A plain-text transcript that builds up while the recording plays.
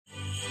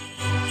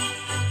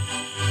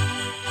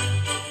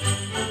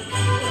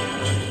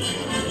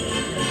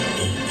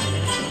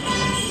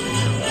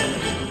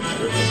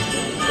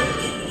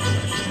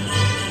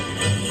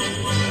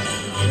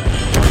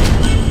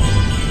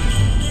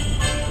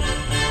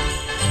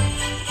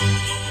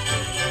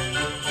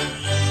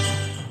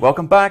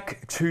Welcome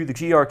back to the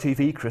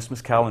GRTV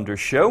Christmas Calendar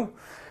Show.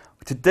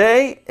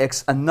 Today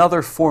it's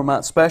another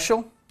format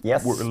special.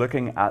 Yes. We're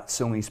looking at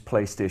Sony's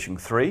PlayStation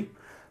 3.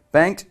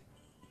 Bengt,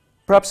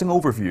 perhaps an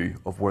overview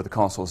of where the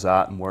console's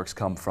at and where it's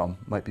come from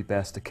might be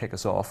best to kick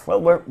us off.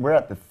 Well, we're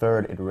at the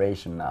third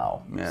iteration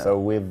now, Yeah. so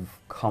we've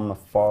come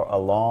a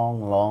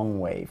long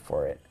way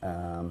for it.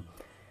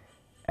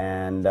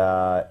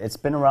 It's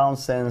been around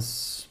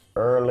since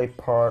early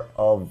part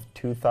of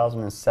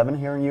 2007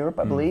 here in Europe,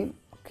 I believe.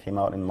 Came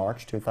out in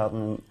March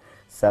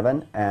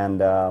 2007, and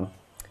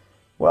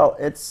well,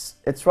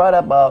 it's right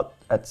about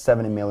at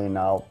 70 million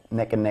now,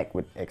 neck and neck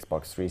with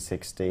Xbox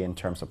 360 in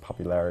terms of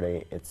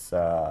popularity. It's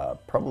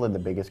probably the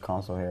biggest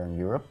console here in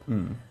Europe.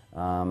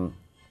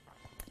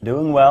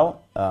 Doing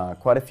well,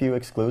 quite a few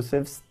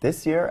exclusives.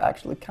 This year,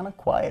 actually kind of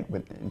quiet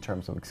in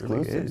terms of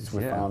exclusives, really is,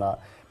 we yeah. found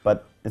out.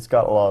 But it's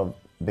got a lot of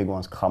big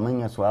ones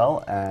coming as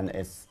well, and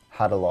it's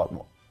had a lot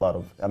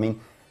of, I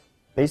mean,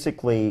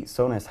 basically,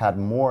 Sony has had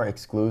more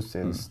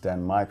exclusives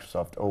than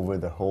Microsoft over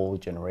the whole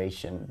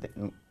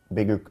generation,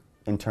 bigger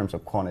in terms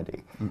of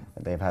quantity.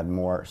 They've had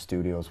more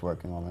studios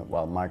working on it,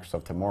 while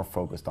Microsoft have more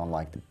focused on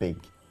like the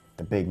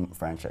big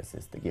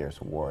franchises, the Gears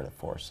of War, the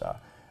Forza,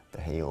 the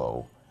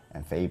Halo,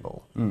 and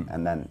Fable,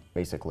 and then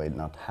basically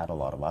not had a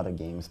lot of other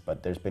games.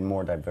 But there's been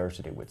more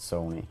diversity with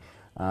Sony.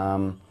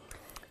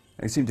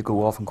 They seem to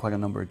go off on quite a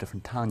number of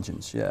different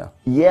tangents, yeah.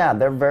 Yeah,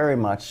 they're very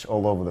much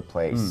all over the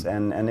place,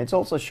 and it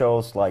also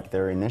shows like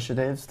their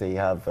initiatives. They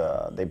have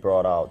they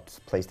brought out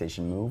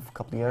PlayStation Move a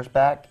couple of years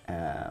back,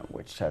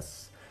 which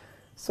has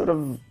sort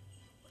of,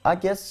 I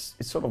guess,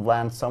 it sort of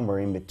lands somewhere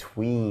in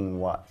between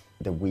what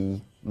the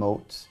Wii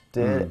Mote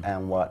did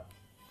and what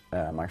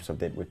Microsoft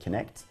did with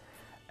Kinect.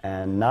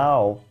 And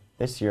now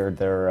this year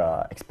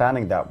they're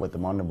expanding that with the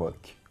Wonderbook,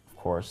 of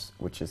course,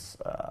 which is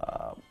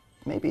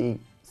maybe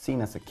seen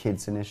as a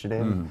kids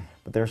initiative,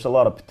 but there's a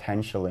lot of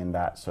potential in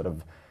that sort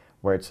of,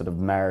 where it sort of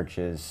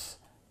marriages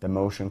the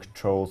motion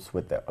controls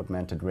with the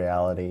augmented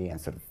reality,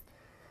 and sort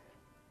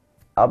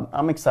of,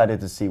 I'm excited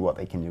to see what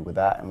they can do with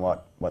that and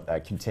what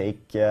that can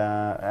take.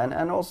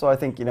 And also I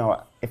think, you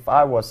know, if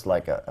I was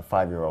like a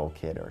 5-year-old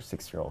kid or a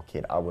 6-year-old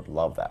kid, I would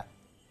love that.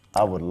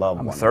 I would love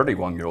I'm a one.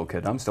 31-year-old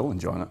kid, I'm still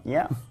enjoying it.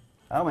 Yeah,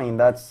 I mean,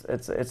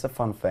 it's a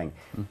fun thing.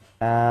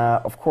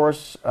 Of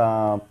course,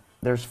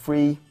 there's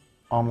free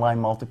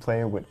online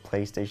multiplayer with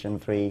PlayStation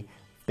 3,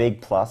 big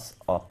plus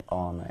up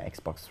on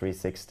Xbox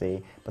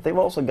 360, but they've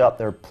also got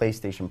their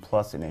PlayStation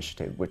Plus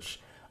initiative, which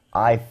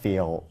I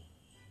feel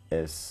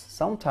is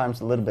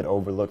sometimes a little bit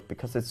overlooked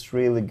because it's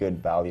really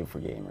good value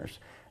for gamers.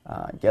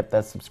 Get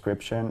that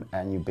subscription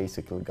and you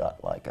basically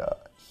got like a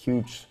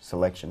huge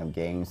selection of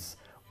games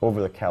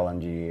over the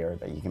calendar year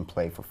that you can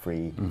play for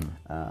free.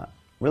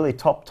 Really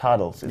top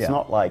titles. It's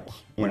not like,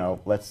 you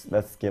know, let's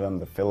give them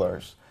the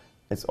fillers.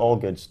 It's all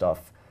good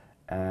stuff.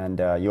 And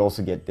you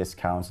also get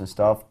discounts and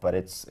stuff, but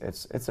it's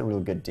a real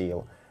good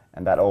deal,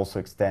 and that also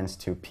extends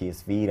to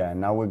PS Vita.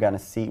 And now we're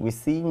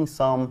seeing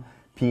some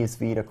PS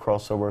Vita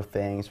crossover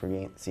things.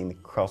 We're seeing the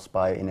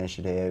cross-buy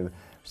initiative. We're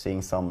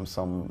seeing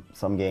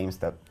some games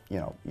that, you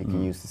know, you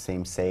can use the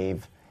same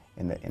save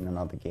in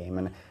another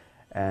game,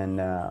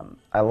 and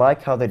I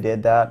like how they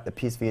did that. The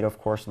PS Vita, of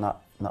course,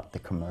 not the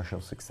commercial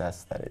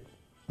success that it,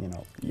 you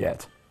know,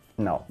 Yet.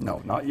 No,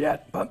 not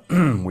yet, but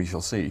we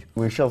shall see.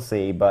 We shall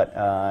see, but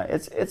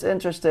it's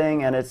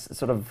interesting, and it's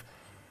sort of,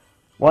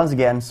 once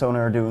again, Sony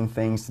are doing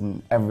things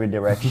in every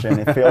direction.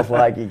 It feels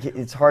like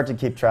it's hard to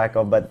keep track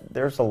of, but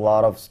there's a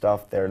lot of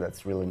stuff there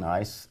that's really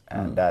nice,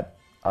 and that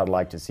I'd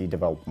like to see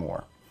develop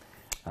more.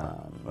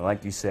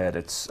 Like you said,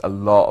 it's a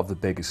lot of the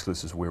big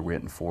exclusives we're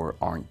waiting for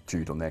aren't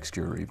due till next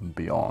year or even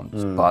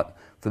beyond. But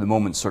for the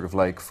moment, sort of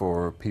like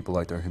for people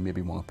out there who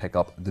maybe want to pick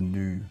up the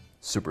new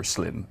super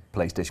slim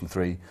PlayStation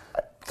 3,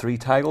 3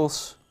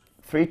 titles?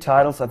 3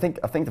 titles. I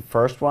think the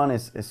first one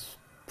is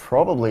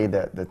probably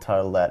the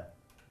title that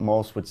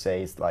most would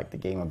say is like the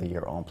game of the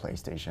year on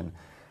PlayStation,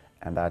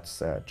 and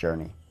that's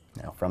Journey,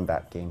 from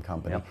that game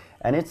company. Yeah.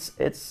 And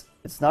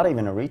it's not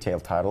even a retail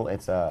title.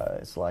 It's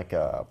like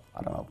a,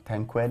 I don't know,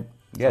 10 quid.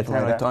 Yeah,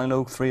 something like that.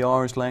 download, 3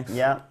 hours length.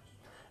 Yeah,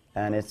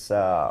 and it's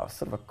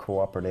sort of a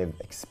cooperative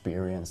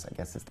experience, I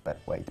guess is the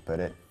best way to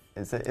put it.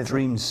 It's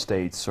Dream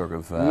state sort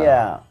of.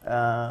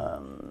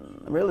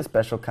 Really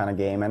special kind of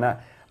game, and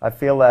I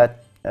feel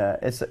that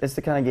it's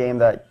the kind of game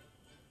that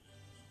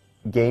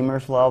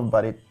gamers love,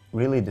 but it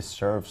really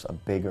deserves a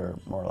bigger,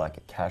 more like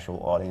a casual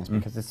audience,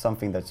 because it's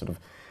something that sort of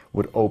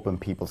would open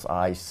people's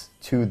eyes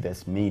to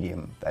this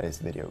medium that is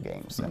video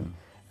games. And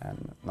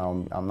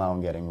now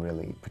I'm getting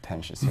really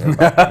pretentious here.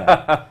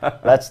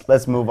 But,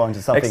 let's move on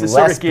to something it's less the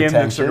sort of game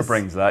pretentious. that sort of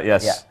brings that.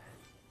 Yes. Yeah,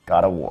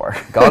 God of War.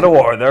 God of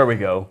War. There we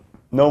go.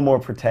 No more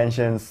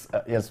pretensions.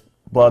 Yes,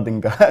 blood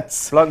and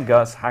guts. Blood and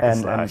guts, hack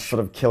and slash. And sort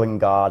of killing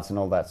gods and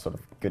all that sort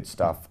of good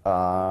stuff.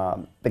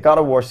 The God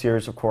of War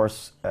series, of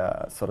course,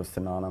 sort of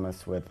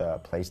synonymous with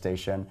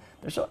PlayStation.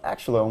 There's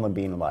actually only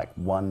been like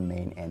one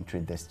main entry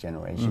this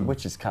generation,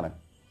 which is kind of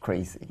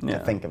crazy to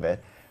think of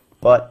it.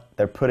 But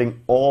they're putting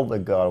all the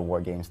God of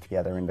War games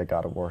together in the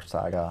God of War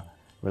saga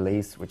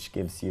release, which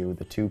gives you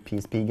the 2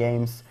 PSP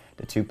games,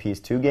 the 2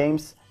 PS2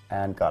 games,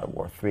 and God of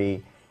War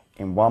 3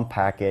 in one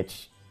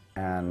package.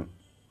 And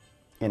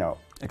you know,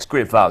 it's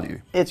great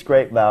value. It's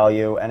great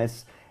value, and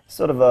it's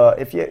sort of a,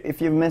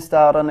 if you missed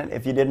out on it,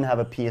 if you didn't have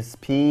a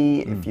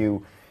PSP, if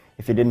you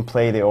didn't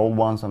play the old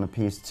ones on the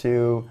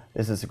PS2,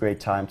 this is a great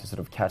time to sort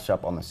of catch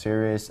up on the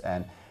series.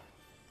 And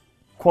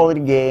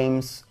quality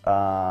games,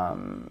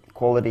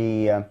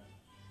 quality,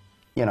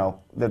 you know,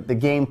 the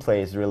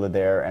gameplay is really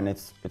there, and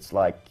it's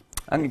like.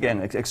 And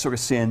again, it's sort of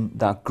seeing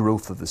that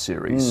growth of the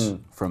series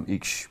from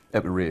each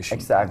iteration.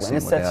 Exactly, and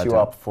it sets you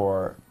up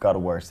for God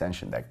of War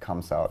Ascension that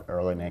comes out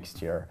early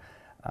next year.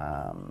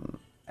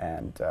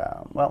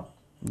 Well,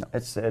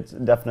 it's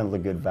definitely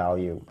good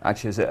value.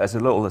 Actually, as a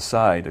little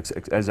aside,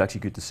 it's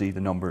actually good to see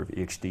the number of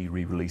HD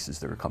re-releases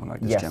that are coming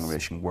out this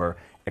generation, where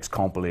it's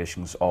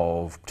compilations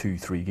of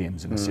 2-3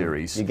 games in a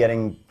series. You're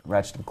getting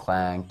Ratchet &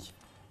 Clank,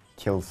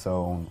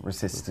 Killzone,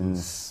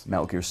 Resistance,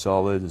 Metal Gear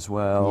Solid as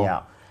well.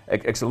 Yeah.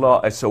 It's a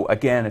lot. So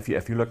again, if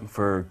you're looking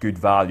for good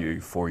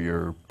value for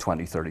your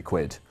 20-30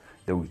 quid,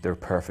 they're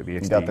perfectly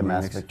HD. You got the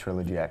Mass Effect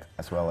trilogy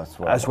as well.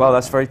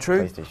 That's very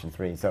true. PlayStation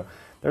 3. So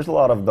there's a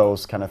lot of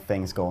those kind of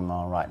things going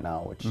on right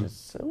now,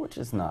 which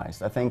is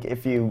nice. I think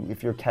if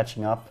you're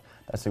catching up,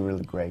 that's a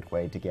really great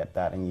way to get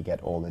that, and you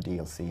get all the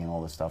DLC and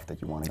all the stuff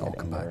that you want to get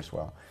in there as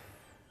well.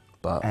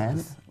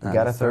 And we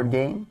got a third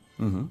game.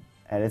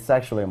 And it's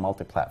actually a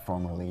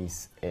multi-platform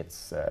release.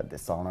 It's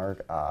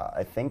Dishonored.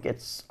 I think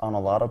it's on a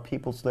lot of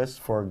people's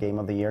list for Game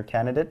of the Year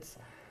candidates.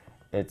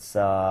 It's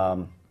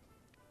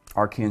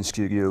Arcane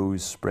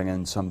Studios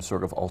bringing some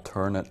sort of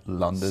alternate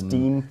London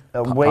Steam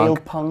whale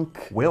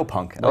punk. Whale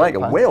punk. I like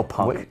it. Whale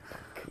punk.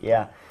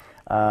 Yeah,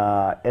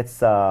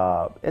 it's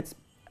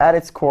at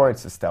its core,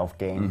 it's a stealth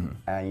game,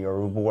 and you're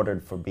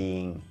rewarded for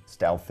being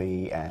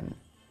stealthy and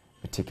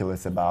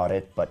meticulous about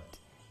it, but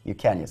you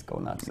can just go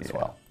nuts as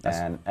well.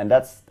 And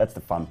that's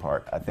the fun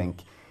part. I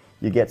think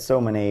you get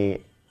so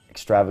many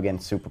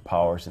extravagant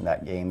superpowers in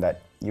that game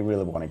that you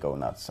really want to go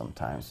nuts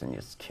sometimes and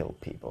just kill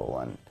people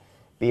and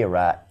be a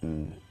rat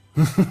and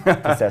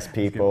possess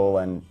people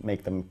and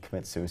make them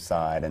commit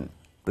suicide.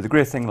 But the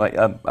great thing,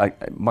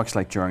 much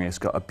like Journey, it's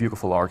got a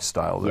beautiful art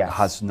style that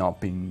has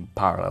not been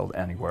paralleled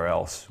anywhere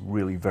else.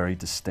 Really very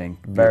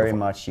distinct. Very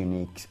much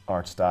unique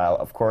art style.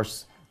 Of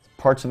course,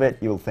 parts of it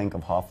you'll think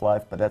of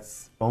Half-Life, but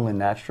that's only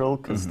natural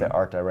because the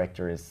art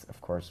director is, of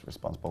course,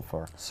 responsible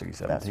for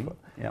C-17.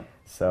 Yeah.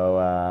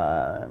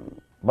 So,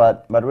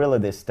 but really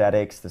the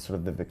aesthetics, the sort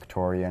of the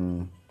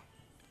Victorian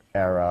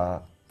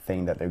era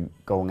thing that they're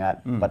going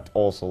at, but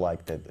also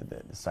like the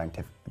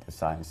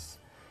science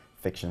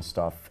fiction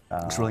stuff.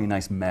 It's really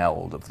nice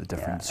meld of the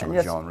different sort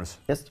of genres.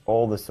 Just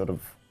all the sort of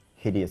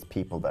hideous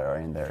people that are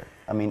in there.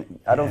 I mean,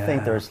 I don't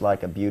think there's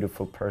like a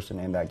beautiful person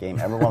in that game.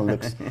 Everyone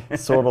looks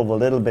sort of a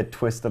little bit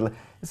twisted.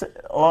 It's a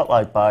lot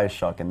like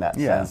BioShock in that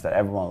sense, that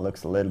everyone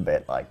looks a little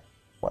bit like,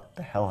 what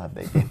the hell have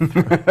they been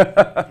through?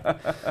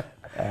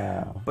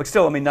 But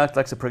still, I mean,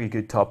 that's a pretty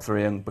good top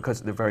 3, and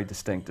because they're very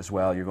distinct as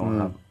well, you're going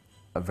to have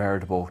a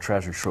veritable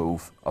treasure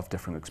trove of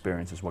different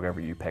experiences, whatever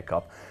you pick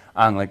up.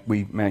 And like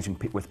we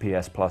mentioned with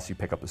PS Plus, you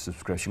pick up the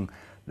subscription,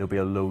 there'll be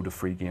a load of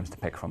free games to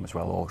pick from as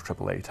well, all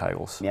AAA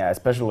titles. Yeah,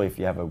 especially if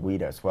you have a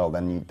Vita as well,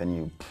 then you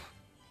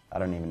I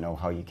don't even know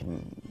how you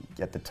can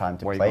get the time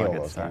to play all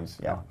those games.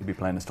 Yeah, you'll be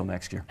playing this till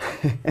next year.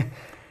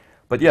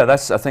 But yeah, I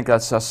think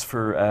that's us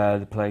for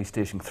the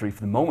PlayStation 3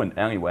 for the moment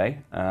anyway.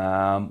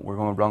 We're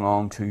going to run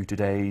on to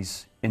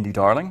today's Indie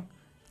Darling,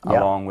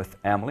 along with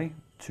Emily,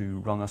 to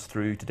run us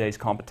through today's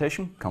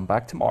competition. Come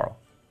back tomorrow.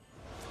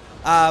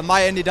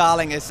 My Indie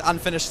Darling is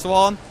Unfinished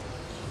Swan.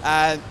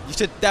 You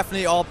should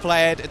definitely all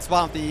play it. It's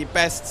one of the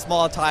best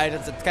small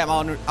titles that came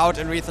out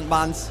in recent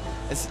months.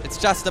 It's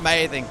just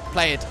amazing.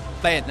 Play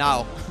it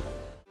now.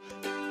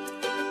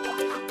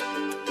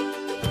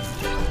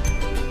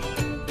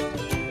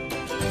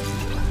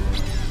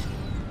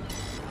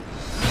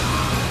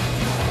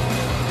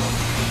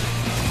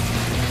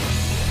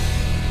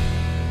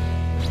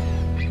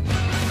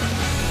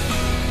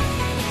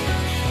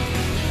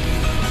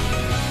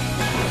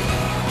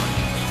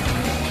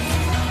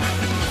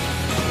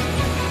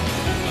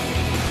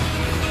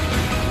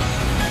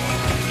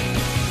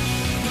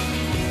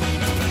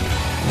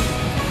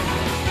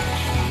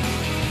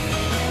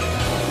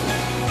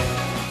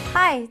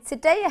 Hi,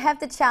 today you have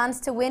the chance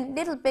to win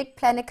Little Big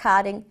Planet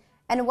Karting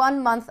and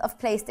 1 month of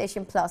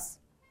PlayStation Plus.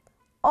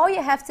 All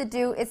you have to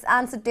do is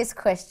answer this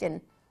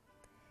question.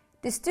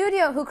 The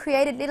studio who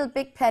created Little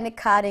Big Planet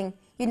Karting,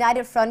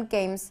 United Front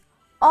Games,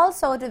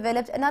 also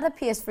developed another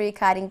PS3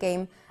 karting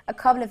game a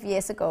couple of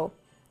years ago.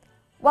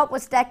 What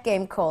was that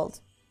game called?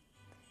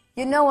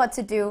 You know what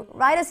to do.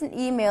 Write us an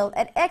email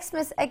at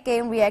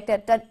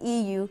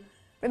xmas@gamereactor.eu.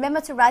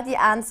 Remember to write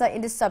the answer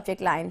in the subject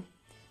line.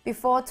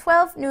 Before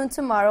 12 noon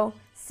tomorrow,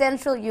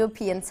 Central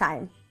European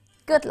Time.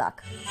 Good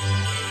luck.